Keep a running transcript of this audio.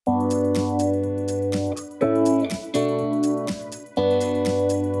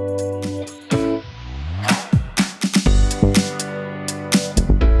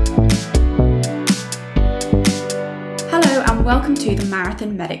to the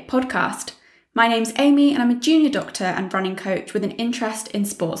Marathon Medic podcast. My name's Amy and I'm a junior doctor and running coach with an interest in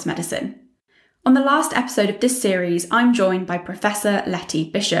sports medicine. On the last episode of this series, I'm joined by Professor Letty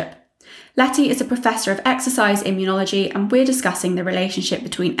Bishop. Letty is a professor of exercise immunology and we're discussing the relationship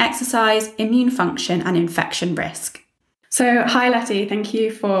between exercise, immune function and infection risk. So hi Letty, thank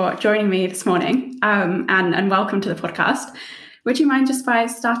you for joining me this morning and welcome to the podcast. Would you mind just by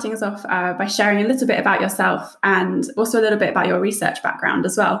starting us off by sharing a little bit about yourself and also a little bit about your research background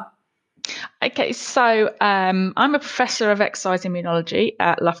as well? Okay, so I'm a professor of exercise immunology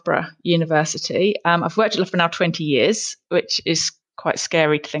at Loughborough University. I've worked at Loughborough now 20 years, which is quite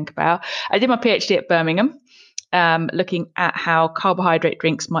scary to think about. I did my PhD at Birmingham, looking at how carbohydrate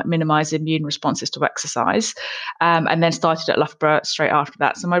drinks might minimise immune responses to exercise, and then started at Loughborough straight after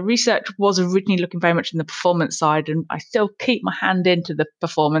that. So my research was originally looking very much in the performance side, and I still keep my hand into the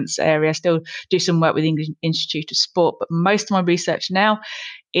performance area. I still do some work with the English Institute of Sport, but most of my research now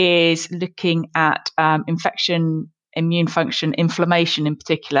is looking at infection, immune function, inflammation in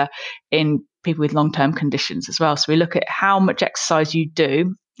particular in people with long-term conditions as well. So we look at how much exercise you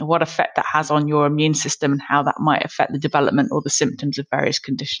do, what effect that has on your immune system and how that might affect the development or the symptoms of various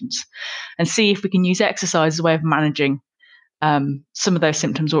conditions, and see if we can use exercise as a way of managing some of those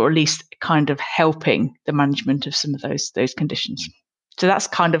symptoms, or at least kind of helping the management of some of those conditions. So that's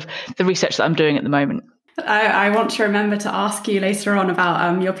kind of the research that I'm doing at the moment. I want to remember to ask you later on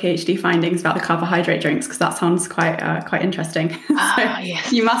about your PhD findings about the carbohydrate drinks, because that sounds quite interesting.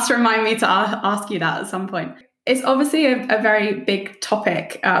 Yes. You must remind me to ask you that at some point. It's obviously a very big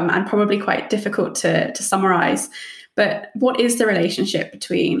topic and probably quite difficult to summarize. But what is the relationship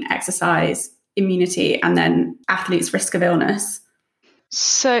between exercise, immunity, and then athletes' risk of illness?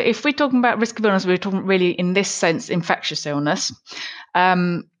 So if we're talking about risk of illness, we're talking really in this sense infectious illness.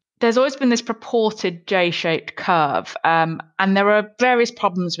 There's always been this purported J-shaped curve, and there are various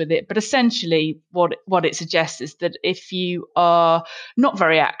problems with it. But essentially, what it suggests is that if you are not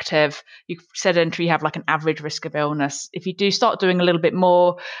very active, you're sedentary, you have like an average risk of illness. If you do start doing a little bit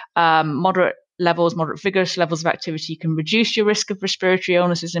more, moderate vigorous levels of activity, you can reduce your risk of respiratory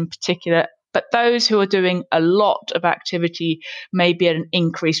illnesses in particular. But those who are doing a lot of activity may be at an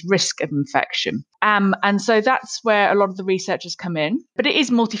increased risk of infection. And so that's where a lot of the research has come in. But it is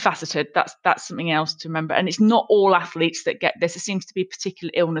multifaceted. That's something else to remember. And it's not all athletes that get this. It seems to be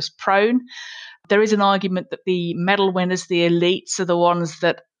particularly illness prone. There is an argument that the medal winners, the elites, are the ones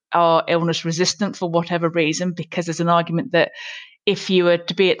that are illness resistant for whatever reason, because there's an argument that if you were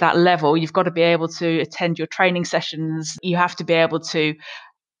to be at that level, you've got to be able to attend your training sessions. You have to be able to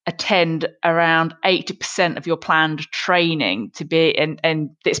attend around 80% of your planned training to be,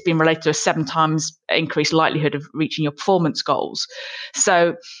 and it's been related to a 7 times increased likelihood of reaching your performance goals.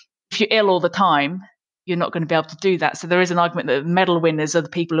 So if you're ill all the time, you're not going to be able to do that. So there is an argument that medal winners are the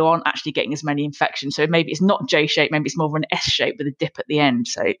people who aren't actually getting as many infections. So maybe it's not J-shape, maybe it's more of an S-shape with a dip at the end.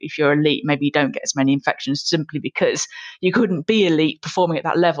 So if you're elite, maybe you don't get as many infections simply because you couldn't be elite performing at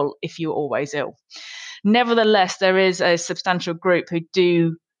that level if you were always ill. Nevertheless, there is a substantial group who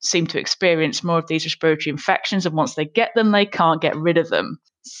do seem to experience more of these respiratory infections, and once they get them, they can't get rid of them.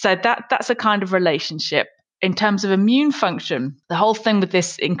 So that's a kind of relationship. In terms of immune function, the whole thing with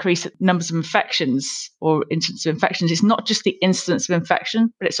this increased numbers of infections or incidence of infections is not just the incidence of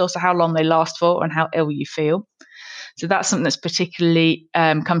infection, but it's also how long they last for and how ill you feel. So that's something that's particularly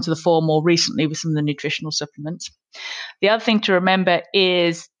come to the fore more recently with some of the nutritional supplements. The other thing to remember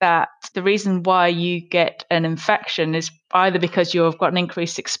is that the reason why you get an infection is either because you've got an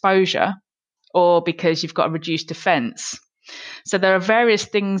increased exposure or because you've got a reduced defense. So there are various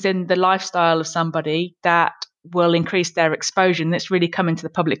things in the lifestyle of somebody that will increase their exposure, and that's really come into the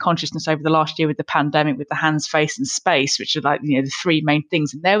public consciousness over the last year with the pandemic, with the hands, face and space, which are like, the 3 main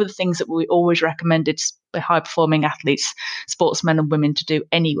things. And they were the things that we always recommended high performing athletes, sportsmen and women to do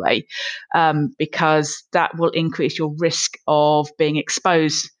anyway, because that will increase your risk of being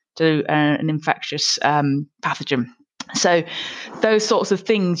exposed to an infectious pathogen. So those sorts of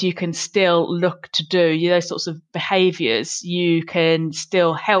things you can still look to do, those sorts of behaviours you can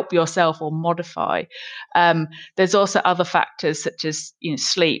still help yourself or modify. There's also other factors such as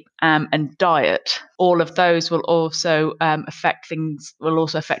sleep and diet. All of those will also affect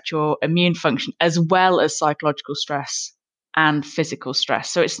your immune function, as well as psychological stress and physical stress.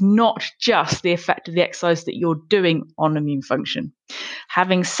 So it's not just the effect of the exercise that you're doing on immune function.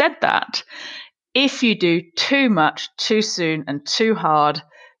 Having said that, if you do too much, too soon, and too hard,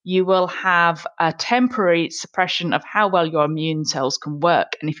 you will have a temporary suppression of how well your immune cells can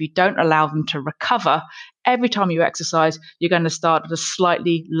work. And if you don't allow them to recover, every time you exercise, you're going to start at a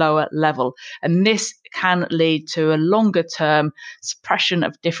slightly lower level. And this can lead to a longer term suppression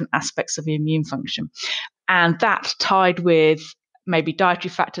of different aspects of the immune function. And that tied with maybe dietary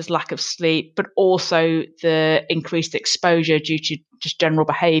factors, lack of sleep, but also the increased exposure due to just general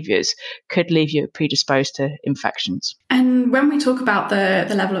behaviours could leave you predisposed to infections. And when we talk about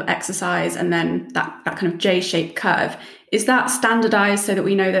the level of exercise and then that kind of J-shaped curve, is that standardized so that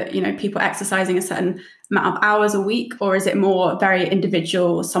we know that, people exercising a certain amount of hours a week, or is it more very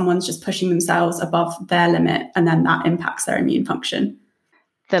individual, someone's just pushing themselves above their limit and then that impacts their immune function?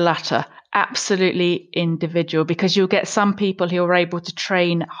 The latter. Absolutely individual, because you'll get some people who are able to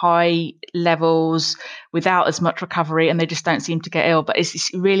train high levels without as much recovery and they just don't seem to get ill. But it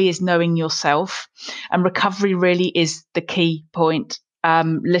really is knowing yourself, and recovery really is the key point.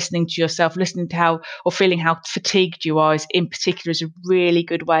 Listening to yourself, listening to how or feeling how fatigued you are in particular is a really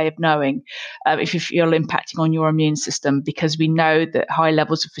good way of knowing if you feel impacting on your immune system, because we know that high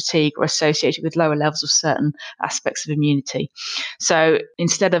levels of fatigue are associated with lower levels of certain aspects of immunity. So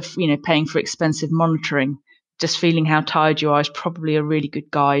instead of paying for expensive monitoring, just feeling how tired you are is probably a really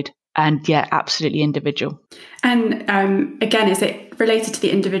good guide. And yeah, absolutely individual. And again, is it related to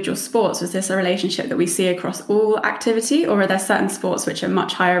the individual sports? Is this a relationship that we see across all activity, or are there certain sports which are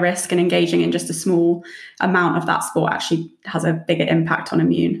much higher risk and engaging in just a small amount of that sport actually has a bigger impact on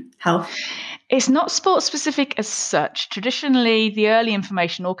immune health? It's not sport specific as such. Traditionally, the early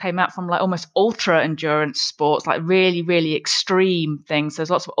information all came out from like almost ultra endurance sports, like really, really extreme things. There's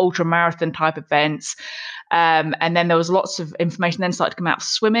lots of ultra marathon type events. And then there was lots of information then started to come out of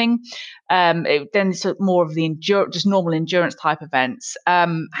swimming. Then it's more of the just normal endurance type events.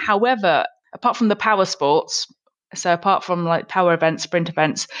 However, apart from the power sports, so apart from like power events, sprint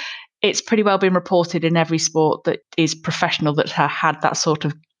events, it's pretty well been reported in every sport that is professional that had that sort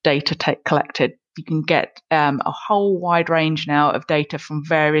of data collected. You can get a whole wide range now of data from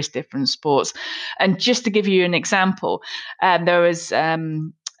various different sports. And just to give you an example, there was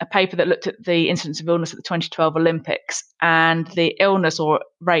a paper that looked at the incidence of illness at the 2012 Olympics, and the illness or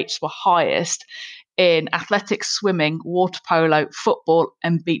rates were highest in athletics, swimming, water polo, football,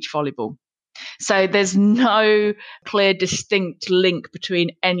 and beach volleyball. So there's no clear, distinct link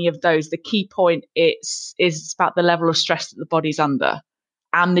between any of those. The key point is about the level of stress that the body's under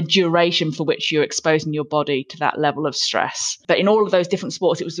and the duration for which you're exposing your body to that level of stress. But in all of those different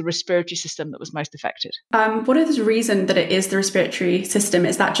sports, it was the respiratory system that was most affected. What is the reason that it is the respiratory system?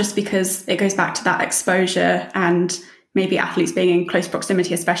 Is that just because it goes back to that exposure and maybe athletes being in close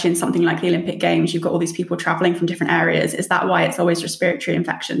proximity, especially in something like the Olympic Games? You've got all these people traveling from different areas. Is that why it's always respiratory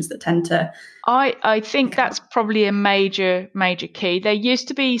infections that tend to... I think that's probably a major key. There used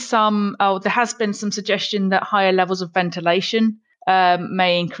to be there has been some suggestion that higher levels of ventilation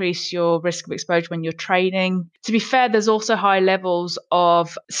may increase your risk of exposure when you're training. To be fair, there's also high levels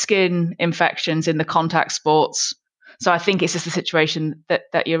of skin infections in the contact sports. So I think it's just the situation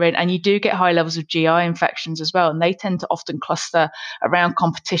that you're in. And you do get high levels of GI infections as well. And they tend to often cluster around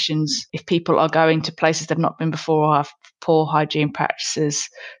competitions if people are going to places they've not been before or have poor hygiene practices.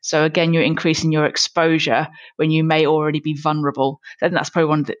 So again, you're increasing your exposure when you may already be vulnerable. And that's probably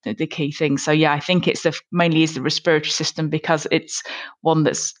one of the key things. So yeah, I think it's mainly is the respiratory system, because it's one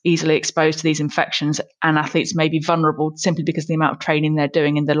that's easily exposed to these infections, and athletes may be vulnerable simply because of the amount of training they're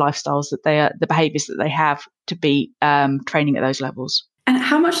doing and the lifestyles that the behaviours that they have to be training at those levels. And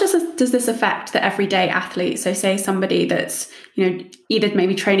how much does this affect the everyday athlete? So say somebody that's, either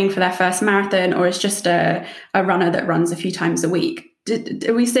maybe training for their first marathon or is just a runner that runs a few times a week.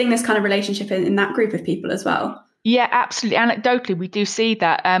 Are we seeing this kind of relationship in that group of people as well? Yeah, absolutely. Anecdotally, we do see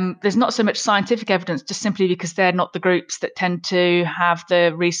that. There's not so much scientific evidence, just simply because they're not the groups that tend to have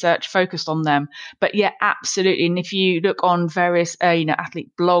the research focused on them. But yeah, absolutely. And if you look on various, athlete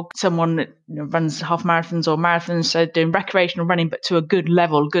blog, someone that runs half marathons or marathons, so doing recreational running, but to a good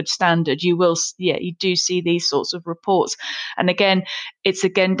level, good standard, you do see these sorts of reports. And again, it's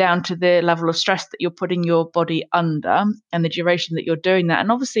down to the level of stress that you're putting your body under and the duration that you're doing that.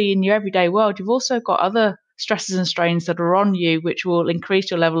 And obviously in your everyday world, you've also got other stresses and strains that are on you, which will increase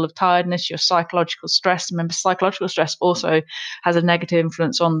your level of tiredness, your psychological stress. Remember, psychological stress also has a negative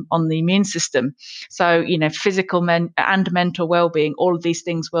influence on the immune system. So, physical and mental well-being, all of these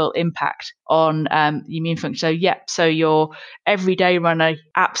things will impact on the immune function. So your everyday runner,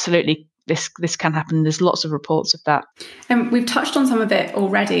 absolutely, this can happen. There's lots of reports of that. And we've touched on some of it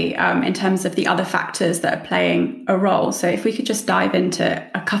already in terms of the other factors that are playing a role. So if we could just dive into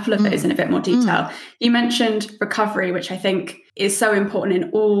a couple of those in a bit more detail. You mentioned recovery, which I think is so important in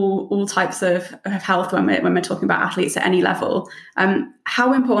all types of health when we're talking about athletes at any level.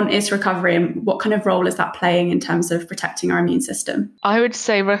 How important is recovery, and what kind of role is that playing in terms of protecting our immune system? I would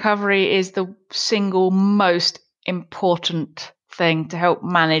say recovery is the single most important thing to help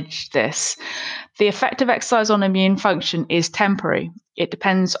manage this. The effect of exercise on immune function is temporary. It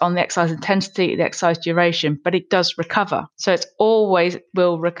depends on the exercise intensity, the exercise duration, but it does recover. So it always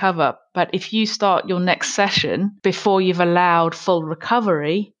will recover. But if you start your next session before you've allowed full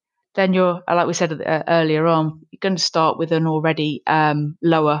recovery, then you're, like we said earlier on, you're going to start with an already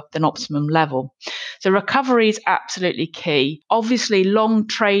lower than optimum level. So recovery is absolutely key. Obviously, long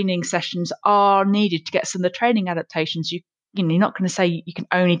training sessions are needed to get some of the training adaptations. You're not going to say you can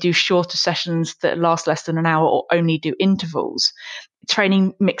only do shorter sessions that last less than an hour or only do intervals.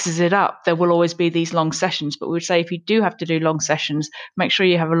 Training mixes it up. There will always be these long sessions, but we would say if you do have to do long sessions, make sure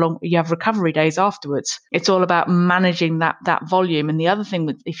you have recovery days afterwards. It's all about managing that volume. And the other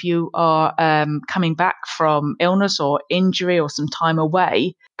thing, if you are coming back from illness or injury or some time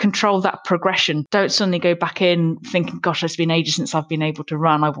away, control that progression. Don't suddenly go back in thinking, gosh, it's been ages since I've been able to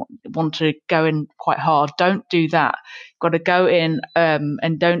run. I want to go in quite hard. Don't do that. Got to go in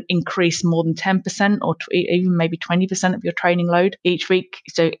and don't increase more than 10% or even maybe 20% of your training load each week.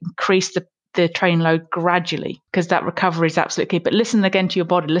 So increase the training load gradually, because that recovery is absolutely key. But listen again to your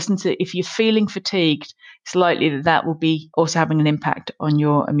body. Listen to, if you're feeling fatigued, it's likely that will be also having an impact on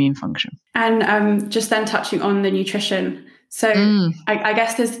your immune function. And just then touching on the nutrition. So I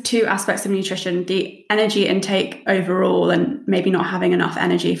guess there's two aspects of nutrition: the energy intake overall, and maybe not having enough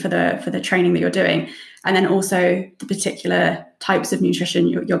energy for the training that you're doing, and then also the particular types of nutrition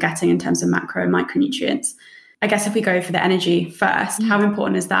you're getting in terms of macro and micronutrients. I guess if we go for the energy first, how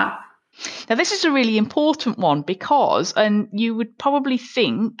important is that? Now, this is a really important one because, and you would probably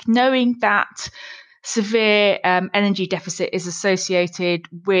think, knowing that severe energy deficit is associated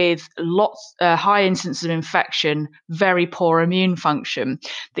with high incidence of infection, very poor immune function,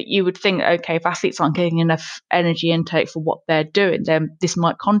 that you would think, okay, if athletes aren't getting enough energy intake for what they're doing, then this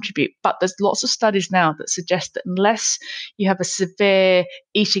might contribute. But there's lots of studies now that suggest that unless you have a severe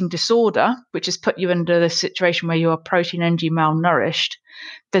eating disorder, which has put you into the situation where you are protein energy malnourished,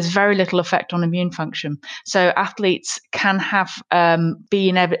 there's very little effect on immune function. So athletes can be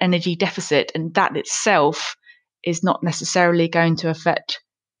in energy deficit, and that itself is not necessarily going to affect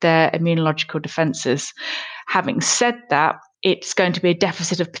their immunological defenses. Having said that, it's going to be a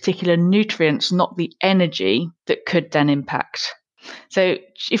deficit of particular nutrients, not the energy, that could then impact. So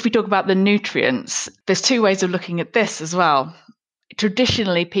if we talk about the nutrients, there's two ways of looking at this as well.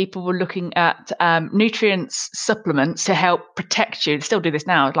 Traditionally, people were looking at nutrients supplements to help protect you. They still do this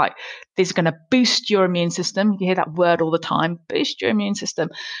now. Like, these are going to boost your immune system. You hear that word all the time, boost your immune system,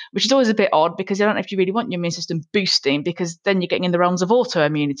 which is always a bit odd because I don't know if you really want your immune system boosting, because then you're getting in the realms of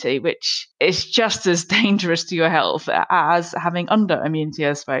autoimmunity, which is just as dangerous to your health as having underimmunity,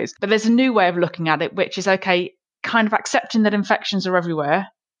 I suppose. But there's a new way of looking at it, which is, okay, kind of accepting that infections are everywhere.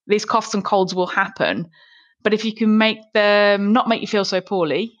 These coughs and colds will happen. But if you can make them not make you feel so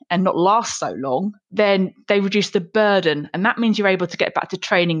poorly and not last so long, then they reduce the burden. And that means you're able to get back to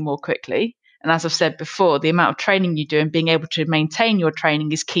training more quickly. And as I've said before, the amount of training you do and being able to maintain your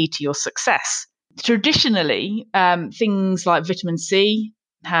training is key to your success. Traditionally, things like vitamin C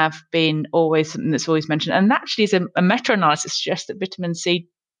have been always something that's always mentioned. And actually, is a meta-analysis suggests that vitamin C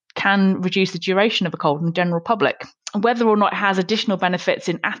can reduce the duration of a cold in the general public. Whether or not it has additional benefits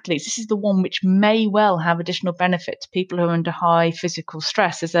in athletes, this is the one which may well have additional benefit to people who are under high physical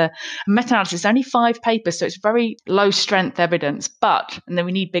stress. There's a meta-analysis, only 5 papers, so it's very low strength evidence, and then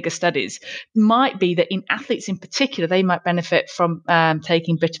we need bigger studies. It might be that in athletes in particular, they might benefit from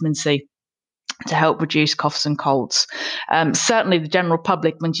taking vitamin C to help reduce coughs and colds. Certainly the general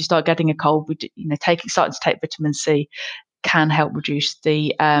public, once you start getting a cold, starting to take vitamin C can help reduce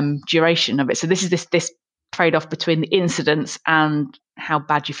the duration of it. So this is this trade-off between the incidence and how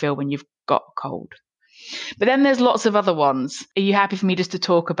bad you feel when you've got a cold. But then there's lots of other ones. Are you happy for me just to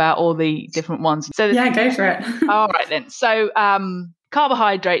talk about all the different ones? So yeah, go for it. All right then. So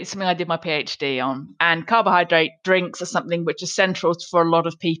carbohydrate is something I did my PhD on, and carbohydrate drinks are something which is central for a lot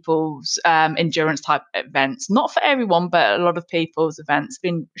of people's endurance type events. Not for everyone, but a lot of people's events. It's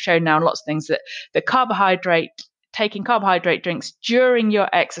been shown now in lots of things that taking carbohydrate drinks during your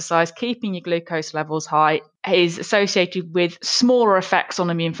exercise, keeping your glucose levels high, is associated with smaller effects on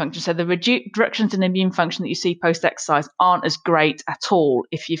immune function. So the reductions in immune function that you see post-exercise aren't as great at all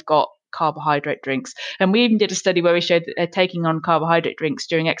if you've got carbohydrate drinks. And we even did a study where we showed that taking on carbohydrate drinks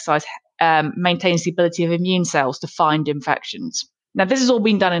during exercise maintains the ability of immune cells to find infections. Now, this has all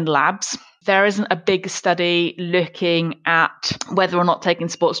been done in labs. There isn't a big study looking at whether or not taking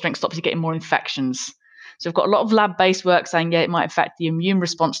sports drinks stops you getting more infections. So we've got a lot of lab-based work saying, yeah, it might affect the immune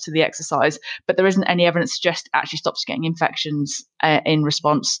response to the exercise, but there isn't any evidence to suggest it actually stops getting infections in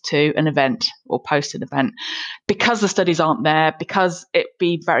response to an event or post an event. Because the studies aren't there, because it'd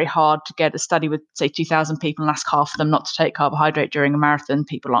be very hard to get a study with, say, 2,000 people and ask half of them not to take carbohydrate during a marathon,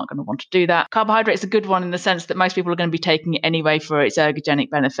 people aren't going to want to do that. Carbohydrate's a good one in the sense that most people are going to be taking it anyway for its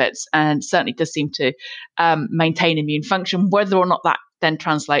ergogenic benefits, and certainly does seem to maintain immune function. Whether or not that then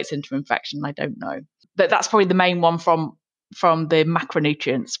translates into infection, I don't know. But that's probably the main one from the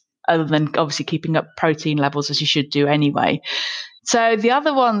macronutrients, other than obviously keeping up protein levels as you should do anyway. So the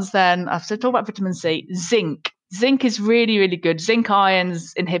other ones then, so talk about vitamin C, zinc. Zinc is really, really good. Zinc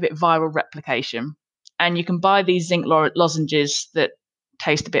ions inhibit viral replication. And you can buy these zinc lozenges that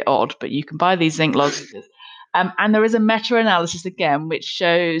taste a bit odd, but you can buy these zinc lozenges. And there is a meta-analysis again, which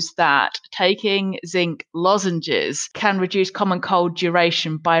shows that taking zinc lozenges can reduce common cold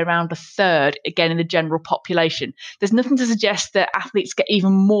duration by around a third, again, in the general population. There's nothing to suggest that athletes get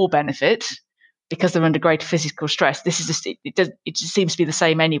even more benefit because they're under greater physical stress. This is just, it just seems to be the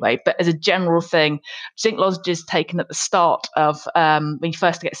same anyway. But as a general thing, zinc lozenges taken at the start of when you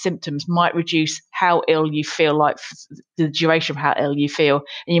first get symptoms might reduce how ill you feel, like the duration of how ill you feel,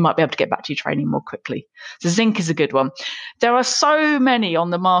 and you might be able to get back to your training more quickly. So zinc is a good one. There are so many on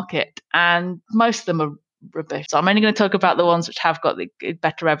the market, and most of them are rubbish. So I'm only going to talk about the ones which have got the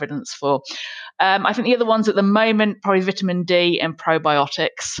better evidence for. I think the other ones at the moment, probably vitamin D and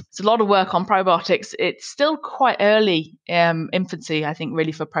probiotics. There's a lot of work on probiotics. It's still quite early infancy, I think,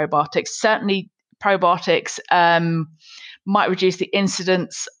 really for probiotics. Certainly probiotics might reduce the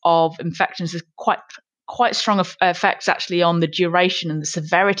incidence of infections. There's quite strong effects actually on the duration and the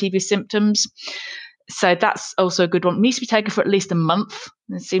severity of your symptoms. So that's also a good one. It needs to be taken for at least a month.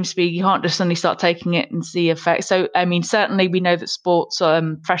 It seems to be you can't just suddenly start taking it and see effects. So, I mean, certainly we know that sports,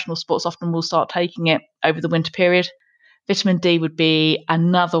 professional sports often will start taking it over the winter period. Vitamin D would be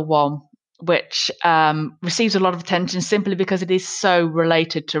another one which receives a lot of attention simply because it is so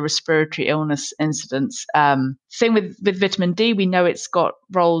related to respiratory illness incidents. Thing with vitamin D, we know it's got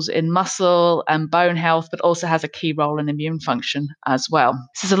roles in muscle and bone health, but also has a key role in immune function as well.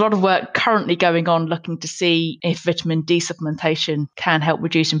 So there's a lot of work currently going on looking to see if vitamin D supplementation can help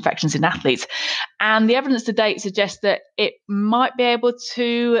reduce infections in athletes. And the evidence to date suggests that it might be able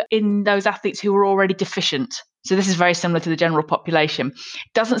to in those athletes who are already deficient. So this is very similar to the general population.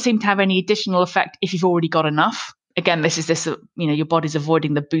 It doesn't seem to have any additional effect if you've already got enough. Again, your body's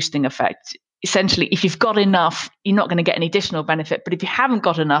avoiding the boosting effect. Essentially, if you've got enough, you're not going to get any additional benefit. But if you haven't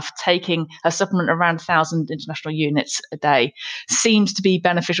got enough, taking a supplement around 1,000 international units a day seems to be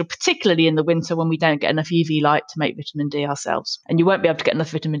beneficial, particularly in the winter when we don't get enough UV light to make vitamin D ourselves. And you won't be able to get enough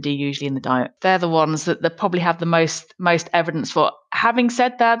vitamin D usually in the diet. They're the ones that probably have the most evidence for. Having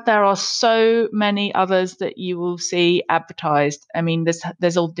said that, there are so many others that you will see advertised. I mean,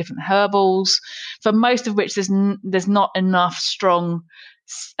 there's all different herbals, for most of which there's not enough strong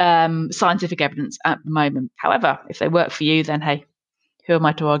scientific evidence at the moment. However, if they work for you, then hey, who am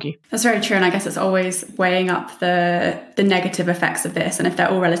I to argue? That's very true, and I guess it's always weighing up the negative effects of this, and if they're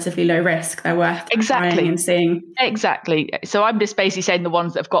all relatively low risk, they're worth trying and seeing. Exactly. So I'm just basically saying the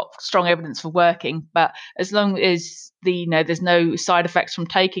ones that have got strong evidence for working, but as long as there's no side effects from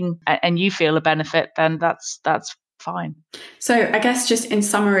taking and you feel a benefit, then that's fine. So I guess just in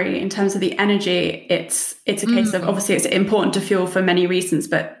summary, in terms of the energy, it's a case of, obviously it's important to fuel for many reasons,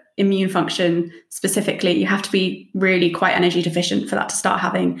 but immune function specifically, you have to be really quite energy deficient for that to start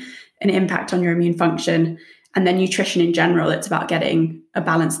having an impact on your immune function. And then nutrition in general, it's about getting a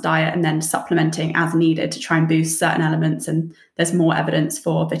balanced diet and then supplementing as needed to try and boost certain elements. And there's more evidence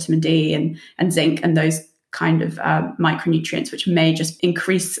for vitamin D and zinc and those kind of micronutrients, which may just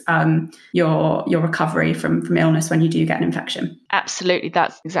increase your recovery from illness when you do get an infection. Absolutely,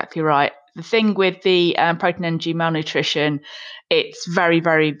 that's exactly right. The thing with the protein energy malnutrition, it's very,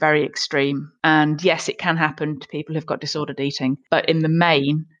 very, very extreme. And yes, it can happen to people who've got disordered eating. But in the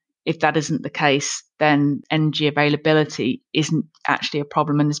main, if that isn't the case, then energy availability isn't actually a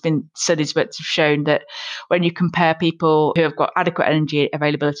problem. And there's been studies that have shown that when you compare people who have got adequate energy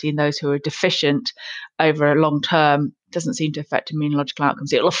availability and those who are deficient over a long term, it doesn't seem to affect immunological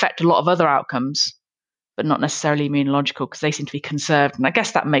outcomes. It will affect a lot of other outcomes, but not necessarily immunological, because they seem to be conserved. And I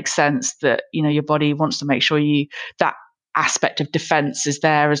guess that makes sense that, your body wants to make sure that aspect of defense is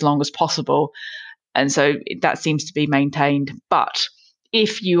there as long as possible. And so that seems to be maintained. But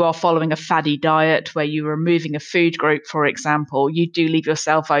if you are following a faddy diet where you're removing a food group, for example, you do leave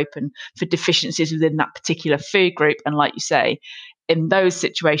yourself open for deficiencies within that particular food group. And like you say, in those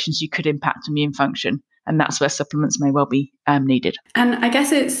situations, you could impact immune function. And that's where supplements may well be needed. And I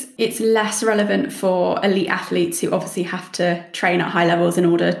guess it's less relevant for elite athletes who obviously have to train at high levels in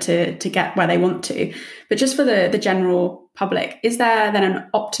order to get where they want to. But just for the general public, is there then an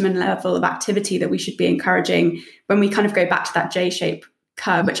optimum level of activity that we should be encouraging when we kind of go back to that J-shape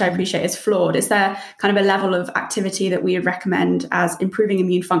curve, which I appreciate is flawed? Is there kind of a level of activity that we would recommend as improving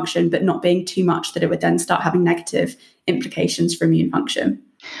immune function, but not being too much that it would then start having negative implications for immune function?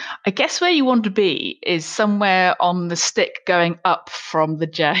 I guess where you want to be is somewhere on the stick going up from the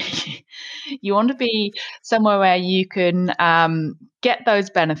J. You want to be somewhere where you can get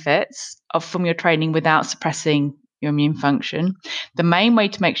those benefits from your training without suppressing your immune function. The main way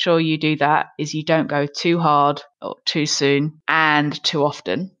to make sure you do that is you don't go too hard or too soon and too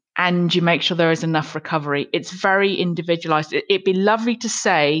often. And you make sure there is enough recovery. It's very individualized. It'd be lovely to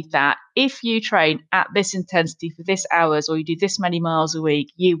say that if you train at this intensity for this hours, or you do this many miles a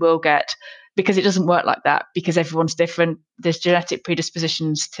week, you will get, because it doesn't work like that, because everyone's different. There's genetic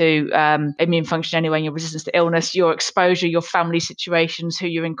predispositions to immune function anyway, and your resistance to illness, your exposure, your family situations, who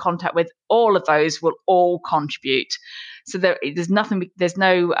you're in contact with, all of those will all contribute. So there's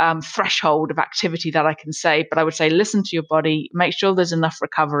no threshold of activity that I can say, but I would say listen to your body, make sure there's enough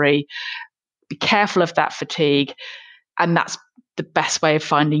recovery, be careful of that fatigue, and that's the best way of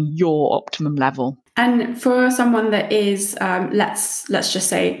finding your optimum level. And for someone that is, let's just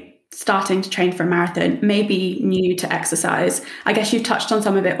say, starting to train for a marathon, maybe new to exercise, I guess you've touched on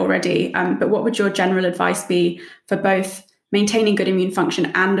some of it already, but what would your general advice be for both maintaining good immune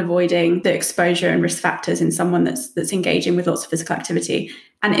function and avoiding the exposure and risk factors in someone that's engaging with lots of physical activity?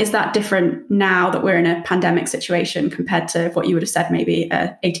 And is that different now that we're in a pandemic situation compared to what you would have said maybe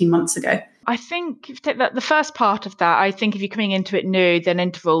 18 months ago? I think if you take the first part of that, I think if you're coming into it new, then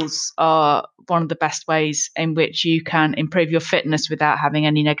intervals are one of the best ways in which you can improve your fitness without having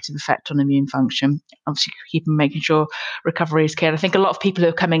any negative effect on immune function. Obviously, making sure recovery is key. And I think a lot of people who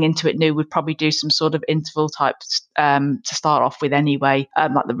are coming into it new would probably do some sort of interval type to start off with anyway,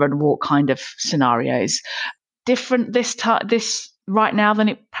 like the run and walk kind of scenarios. Different this right now than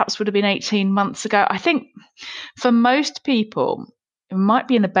it perhaps would have been 18 months ago. I think for most people, it might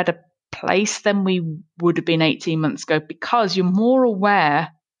be in a better place than we would have been 18 months ago, because you're more aware,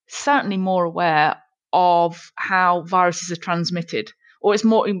 certainly more aware of how viruses are transmitted, or it's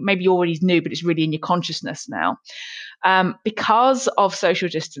more, maybe you already knew, but it's really in your consciousness now. Because of social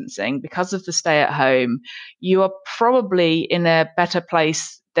distancing, because of the stay at home, you are probably in a better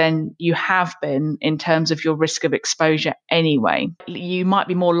place than you have been in terms of your risk of exposure anyway. You might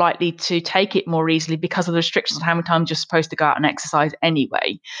be more likely to take it more easily because of the restrictions on how many times you're supposed to go out and exercise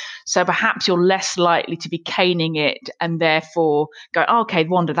anyway. So perhaps you're less likely to be caning it and therefore go, oh, okay,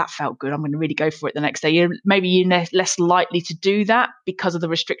 wonder that felt good, I'm going to really go for it the next day. You're less likely to do that because of the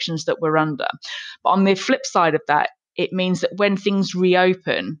restrictions that we're under. But on the flip side of that, it means that when things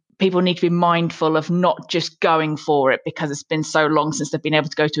reopen, people need to be mindful of not just going for it because it's been so long since they've been able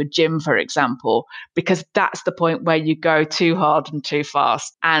to go to a gym, for example, because that's the point where you go too hard and too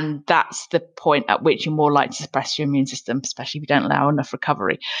fast. And that's the point at which you're more likely to suppress your immune system, especially if you don't allow enough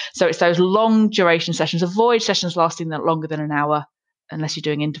recovery. So it's those long duration sessions. Avoid sessions lasting longer than an hour, unless you're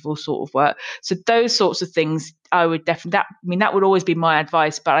doing interval sort of work. So those sorts of things, I would definitely, that would always be my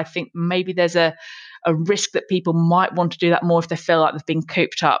advice. But I think maybe there's a risk that people might want to do that more if they feel like they've been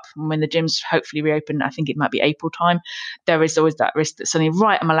cooped up. And when the gyms hopefully reopen, I think it might be April time, there is always that risk that suddenly,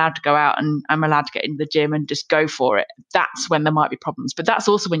 right, I'm allowed to go out and I'm allowed to get into the gym and just go for it. That's when there might be problems. But that's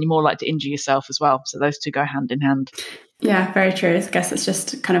also when you're more likely to injure yourself as well. So those two go hand in hand. Yeah, very true. I guess it's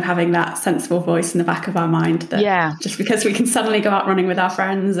just kind of having that sensible voice in the back of our mind that just because we can suddenly go out running with our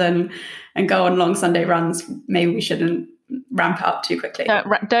friends and go on long Sunday runs, maybe we shouldn't ramp it up too quickly.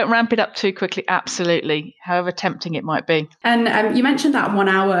 Don't ramp it up too quickly, absolutely, however tempting it might be. And you mentioned that 1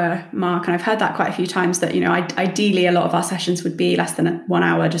 hour mark, and I've heard that quite a few times, that, ideally a lot of our sessions would be less than 1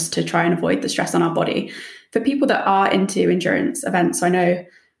 hour, just to try and avoid the stress on our body. For people that are into endurance events, so I know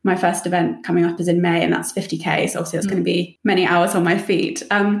my first event coming up is in May, and that's 50K. So obviously that's going to be many hours on my feet.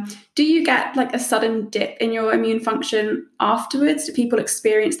 Do you get like a sudden dip in your immune function afterwards? Do people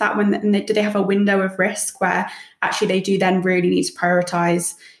experience that do they have a window of risk where actually they do then really need to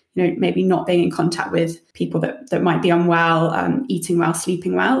prioritize, maybe not being in contact with people that might be unwell, eating well,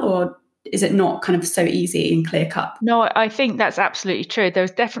 sleeping well? Or is it not kind of so easy and clear cut? No, I think that's absolutely true.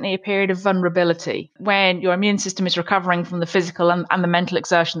 There's definitely a period of vulnerability when your immune system is recovering from the physical and the mental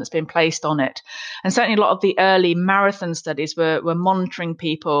exertion that's been placed on it. And certainly a lot of the early marathon studies were monitoring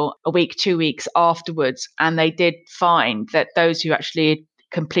people a week, 2 weeks afterwards. And they did find that those who actually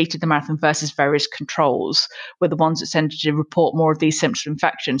completed the marathon versus various controls were the ones that tended to report more of these symptoms of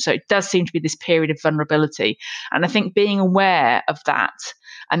infection. So it does seem to be this period of vulnerability. And I think being aware of that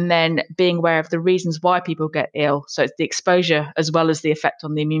and then being aware of the reasons why people get ill, so it's the exposure as well as the effect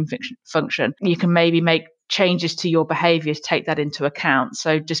on the immune function, you can maybe make changes to your behavior to take that into account.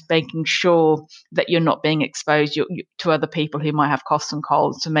 So just making sure that you're not being exposed to other people who might have coughs and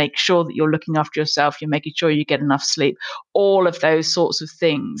colds, to make sure that you're looking after yourself, you're making sure you get enough sleep, all of those sorts of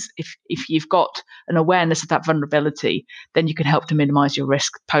things. If you've got an awareness of that vulnerability, then you can help to minimize your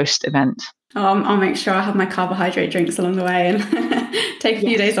risk post-event. I'll make sure I have my carbohydrate drinks along the way and take a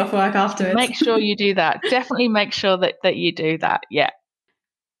few days off work afterwards. Make sure you do that. Definitely make sure that you do that. Yeah.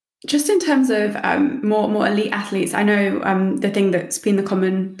 Just in terms of more elite athletes, I know the thing that's been the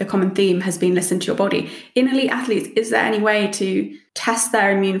common theme has been listen to your body. In elite athletes, is there any way to test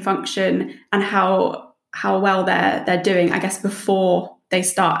their immune function and how well they're doing, I guess, before they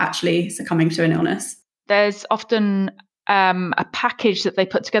start actually succumbing to an illness? There's often a package that they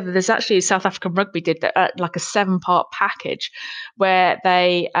put together. There's actually South African Rugby did that, like a 7-part package where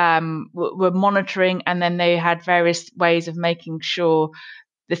they were monitoring, and then they had various ways of making sure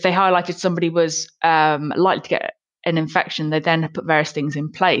if they highlighted somebody was likely to get an infection, they then put various things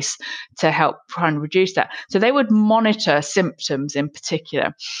in place to help try and reduce that. So they would monitor symptoms in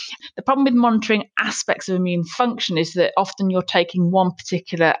particular. The problem with monitoring aspects of immune function is that often you're taking one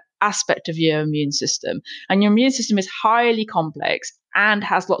particular aspect of your immune system, and your immune system is highly complex and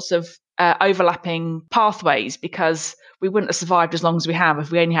has lots of overlapping pathways, because we wouldn't have survived as long as we have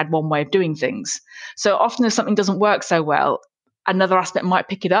if we only had one way of doing things. So often if something doesn't work so well, another aspect might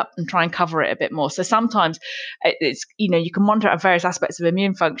pick it up and try and cover it a bit more. So sometimes it's, you can monitor various aspects of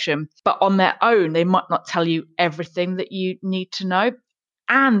immune function, but on their own, they might not tell you everything that you need to know.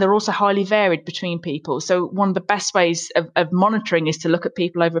 And they're also highly varied between people. So one of the best ways of monitoring is to look at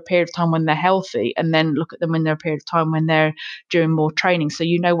people over a period of time when they're healthy, and then look at them in a period of time when they're doing more training, so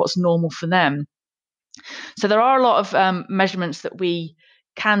you know what's normal for them. So there are a lot of measurements that we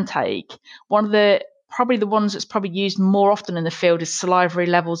can take. One of the ones that's probably used more often in the field is salivary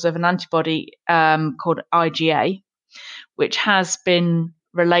levels of an antibody called IgA, which has been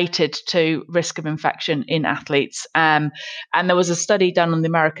related to risk of infection in athletes. And there was a study done on the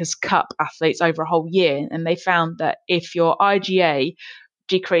America's Cup athletes over a whole year, and they found that if your IgA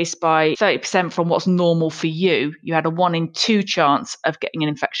decreased by 30% from what's normal for you, you had a 1 in 2 chance of getting an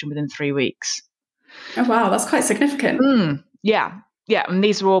infection within 3 weeks. Oh, wow, that's quite significant. Yeah, and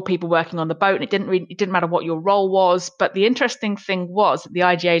these were all people working on the boat, and it didn't matter what your role was. But the interesting thing was that the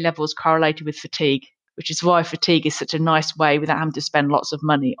IgA levels correlated with fatigue, which is why fatigue is such a nice way, without having to spend lots of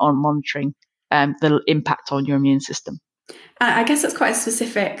money on monitoring the impact on your immune system. I guess that's quite a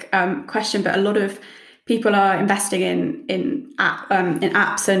specific question, but a lot of people are investing in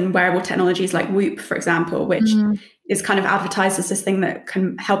apps and wearable technologies like Whoop, for example, which is kind of advertised as this thing that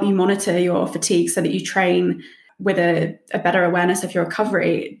can help you monitor your fatigue so that you train with a better awareness of your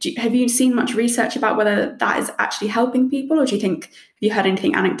recovery. Have you seen much research about whether that is actually helping people, or do you think, have you heard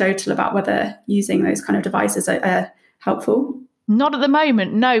anything anecdotal about whether using those kind of devices are helpful? Not at the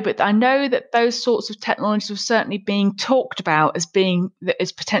moment, no, but I know that those sorts of technologies are certainly being talked about as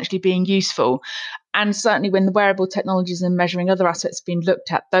potentially being useful. And certainly when the wearable technologies and measuring other aspects have been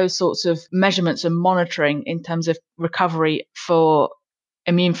looked at, those sorts of measurements and monitoring in terms of recovery for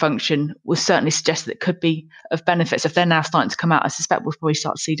immune function will certainly suggest that it could be of benefits. If they're now starting to come out, I suspect we'll probably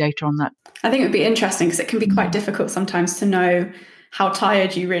start to see data on that. I think it would be interesting, because it can be quite difficult sometimes to know how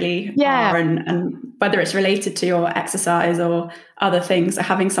tired you really are, and whether it's related to your exercise or other things. So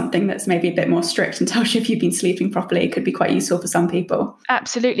having something that's maybe a bit more strict and tells you if you've been sleeping properly could be quite useful for some people.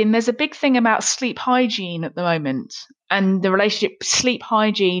 Absolutely. And there's a big thing about sleep hygiene at the moment. And the relationship sleep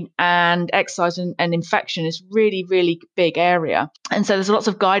hygiene and exercise and infection is really, really big area. And so there's lots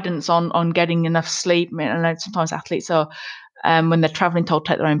of guidance on getting enough sleep. I mean, I know sometimes athletes are, when they're traveling, told to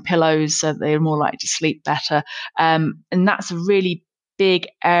take their own pillows so they're more likely to sleep better. And that's a really big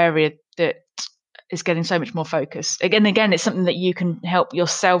area that is getting so much more focus. Again, it's something that you can help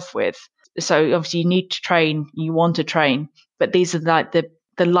yourself with. So obviously you need to train, you want to train, but these are like the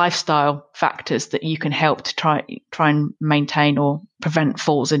lifestyle factors that you can help to try and maintain or prevent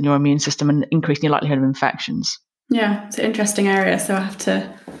falls in your immune system and increase your likelihood of infections. Yeah, it's an interesting area. So I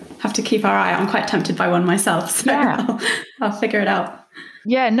have to keep our eye out. I'm quite tempted by one myself, so yeah. I'll figure it out.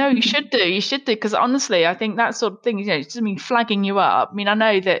 Yeah, no, you should do. You should do, because honestly, I think that sort of thing, it doesn't mean flagging you up. I mean, I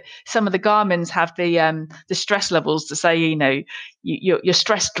know that some of the Garmins have the stress levels to say, your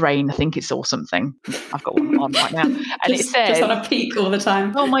stress drain, I think it's, or something. I've got one on right now, and it says just on a peak all the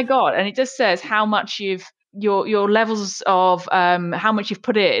time. Oh my god! And it just says how much your levels of how much you've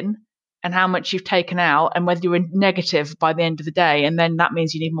put in and how much you've taken out, and whether you're in negative by the end of the day, and then that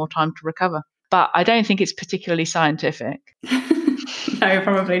means you need more time to recover. But I don't think it's particularly scientific. No,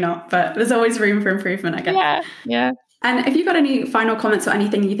 probably not. But there's always room for improvement, I guess. Yeah. And if you've got any final comments or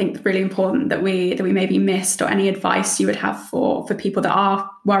anything you think is really important that we maybe missed, or any advice you would have for people that are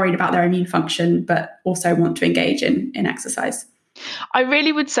worried about their immune function but also want to engage in exercise? I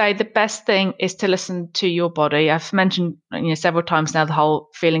really would say the best thing is to listen to your body. I've mentioned several times now the whole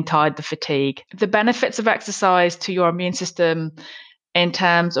feeling tired, the fatigue. The benefits of exercise to your immune system in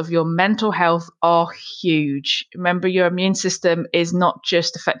terms of your mental health are huge. Remember, your immune system is not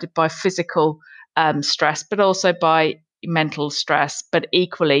just affected by physical stress, but also by mental stress, but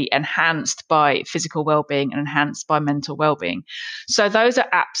equally enhanced by physical well-being and enhanced by mental well-being. So those are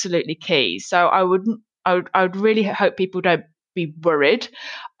absolutely key. So I would really hope people don't be worried.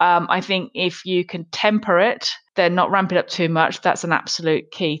 I think if you can temper it, then not ramp it up too much. That's an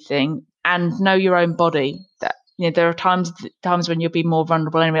absolute key thing. And know your own body. That there are times when you'll be more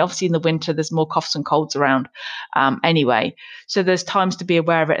vulnerable anyway. Obviously, in the winter, there's more coughs and colds around anyway. So there's times to be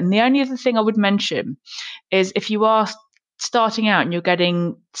aware of it. And the only other thing I would mention is if you are starting out and you're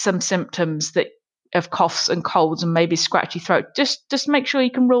getting some symptoms of coughs and colds and maybe scratchy throat, just make sure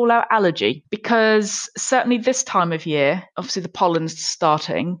you can rule out allergy, because certainly this time of year, obviously the pollen's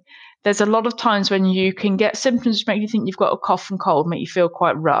starting, there's a lot of times when you can get symptoms which make you think you've got a cough and cold, make you feel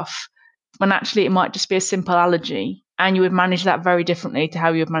quite rough, when actually it might just be a simple allergy, and you would manage that very differently to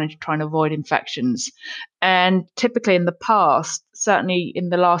how you would manage to try and avoid infections. And typically in the past, certainly in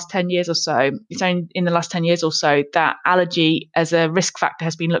the last 10 years or so, it's only in the last 10 years or so that allergy as a risk factor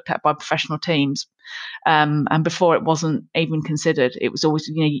has been looked at by professional teams. And before it wasn't even considered. It was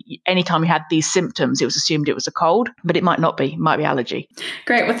always, anytime you had these symptoms, it was assumed it was a cold, but it might not be, it might be allergy.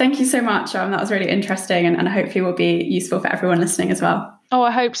 Great. Well, thank you so much. That was really interesting, and hopefully will be useful for everyone listening as well. Oh,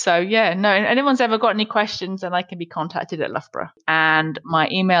 I hope so. Yeah. No, and anyone's ever got any questions, then I can be contacted at Loughborough. And my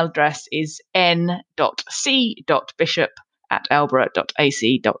email address is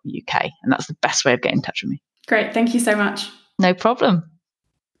n.c.bishop@elborough.ac.uk. And that's the best way of getting in touch with me. Great. Thank you so much. No problem.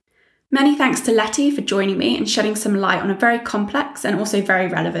 Many thanks to Letty for joining me and shedding some light on a very complex and also very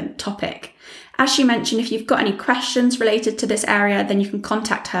relevant topic. As she mentioned, if you've got any questions related to this area, then you can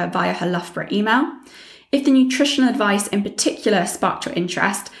contact her via her Loughborough email. If the nutritional advice in particular sparked your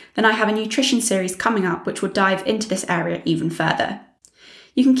interest, then I have a nutrition series coming up which will dive into this area even further.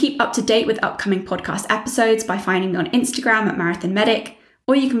 You can keep up to date with upcoming podcast episodes by finding me on Instagram at Marathon Medic,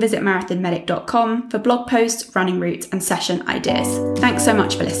 or you can visit marathonmedic.com for blog posts, running routes, and session ideas. Thanks so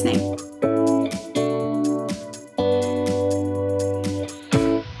much for listening.